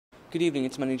Good evening,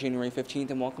 it's Monday, January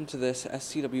 15th, and welcome to this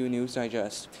SCW News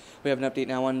Digest. We have an update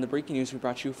now on the breaking news we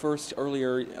brought you first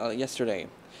earlier yesterday.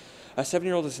 A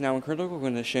 7-year-old is now in critical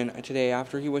condition today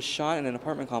after he was shot in an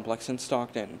apartment complex in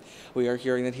Stockton. We are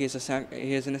hearing that he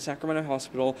is in a Sacramento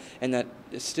hospital and that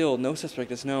still no suspect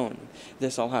is known.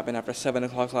 This all happened after 7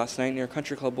 o'clock last night near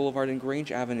Country Club Boulevard and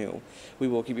Grange Avenue. We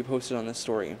will keep you posted on this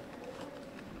story.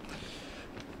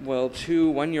 Well,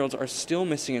 2 1-year-olds are still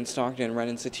missing in Stockton. Ren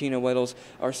and Satina Weddles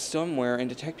are somewhere, and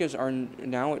detectives are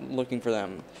now looking for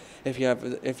them. If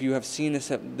you have seen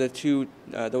the two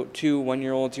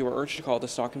 1-year-olds, you are urged to call the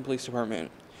Stockton Police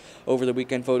Department. Over the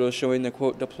weekend, photos showing the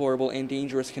quote deplorable and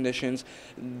dangerous conditions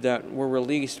that were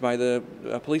released by the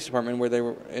police department where they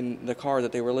were in the car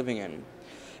that they were living in.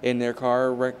 In their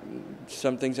car,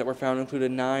 some things that were found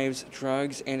included knives,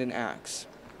 drugs, and an axe.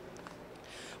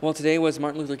 Well, today was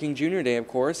Martin Luther King Jr. Day, of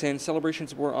course, and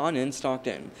celebrations were on in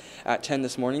Stockton. At 10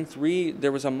 this morning,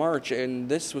 there was a march, and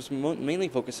this was mainly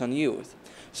focused on youth.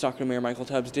 Stockton Mayor Michael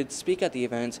Tubbs did speak at the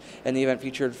event, and the event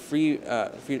featured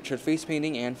face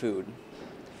painting and food.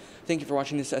 Thank you for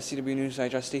watching this SCW News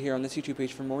Digest. Stay here on this YouTube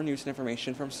page for more news and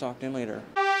information from Stockton later.